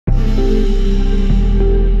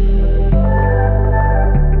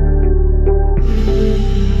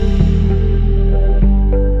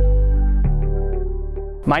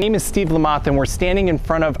My name is Steve LaMothe and we're standing in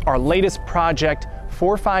front of our latest project,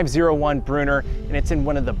 4501 Breuner, and it's in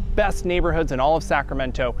one of the best neighborhoods in all of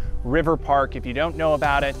Sacramento, River Park. If you don't know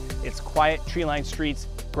about it, it's quiet, tree-lined streets,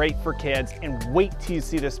 great for kids, and wait till you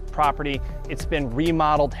see this property. It's been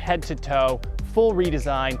remodeled head to toe, full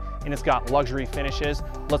redesign, and it's got luxury finishes.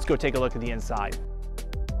 Let's go take a look at the inside.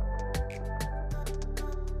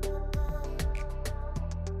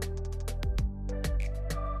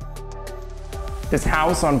 This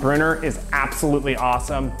house on Breuner is absolutely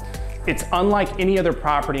awesome. It's unlike any other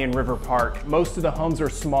property in River Park. Most of the homes are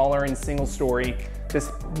smaller and single story.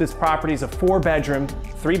 This property is a 4-bedroom,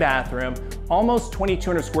 3-bathroom, almost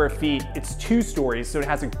 2,200 square feet. It's 2 stories, so it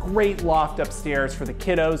has a great loft upstairs for the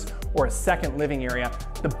kiddos or a second living area.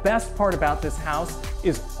 The best part about this house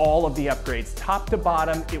is all of the upgrades. Top to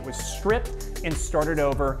bottom, it was stripped and started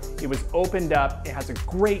over. It was opened up. It has a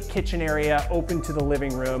great kitchen area open to the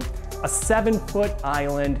living room, a 7-foot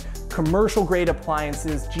island, commercial grade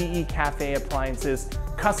appliances, GE Cafe appliances,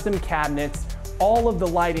 custom cabinets. All of the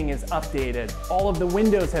lighting is updated. All of the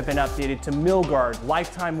windows have been updated to Milgard,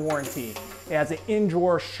 lifetime warranty. It has an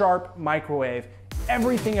in-drawer sharp microwave.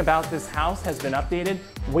 Everything about this house has been updated.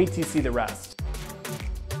 Wait till you see the rest.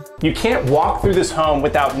 You can't walk through this home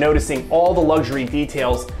without noticing all the luxury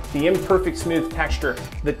details, the imperfect smooth texture,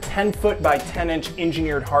 the 10-foot by 10-inch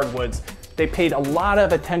engineered hardwoods. They paid a lot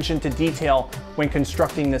of attention to detail when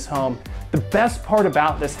constructing this home. The best part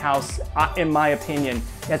about this house, in my opinion,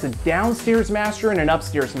 it has a downstairs master and an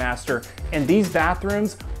upstairs master, and these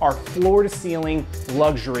bathrooms are floor to ceiling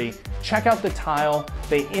luxury. Check out the tile.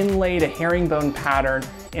 They inlaid a herringbone pattern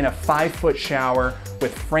in a 5-foot shower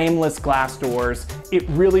with frameless glass doors. It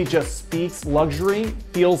really just speaks luxury,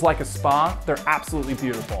 feels like a spa. They're absolutely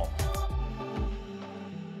beautiful.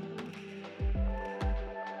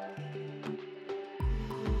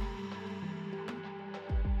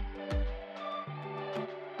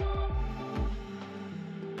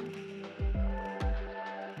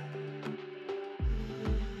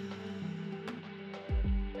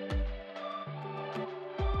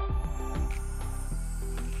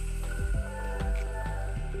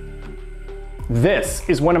 This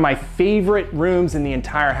is one of my favorite rooms in the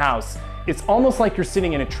entire house. It's almost like you're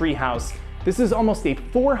sitting in a tree house. This is almost a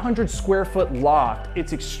 400 square foot loft.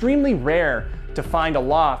 It's extremely rare to find a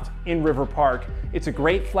loft in River Park. It's a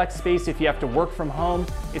great flex space if you have to work from home.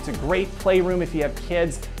 It's a great playroom if you have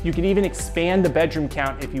kids. You can even expand the bedroom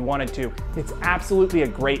count if you wanted to. It's absolutely a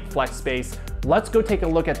great flex space. Let's go take a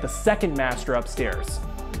look at the second master upstairs.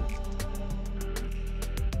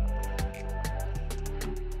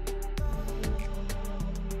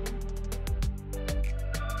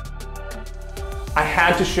 I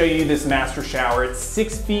had to show you this master shower. It's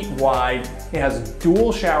 6 feet wide. It has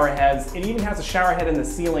dual shower heads. It even has a shower head in the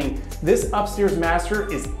ceiling. This upstairs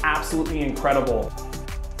master is absolutely incredible.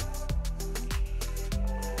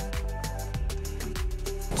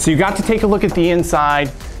 So you got to take a look at the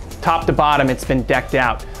inside. Top to bottom, it's been decked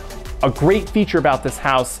out. A great feature about this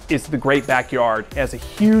house is the great backyard. It has a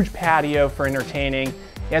huge patio for entertaining.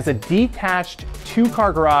 It has a detached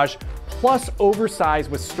 2-car garage plus oversized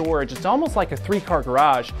with storage. It's almost like a 3-car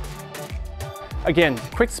garage. Again,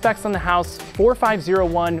 quick specs on the house,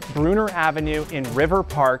 4501 Breuner Avenue in River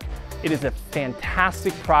Park. It is a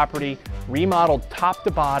fantastic property, remodeled top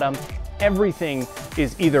to bottom. Everything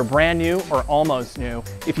is either brand new or almost new.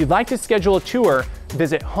 If you'd like to schedule a tour,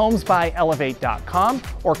 visit homesbyelevate.com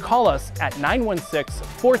or call us at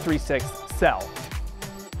 916-436-SELL.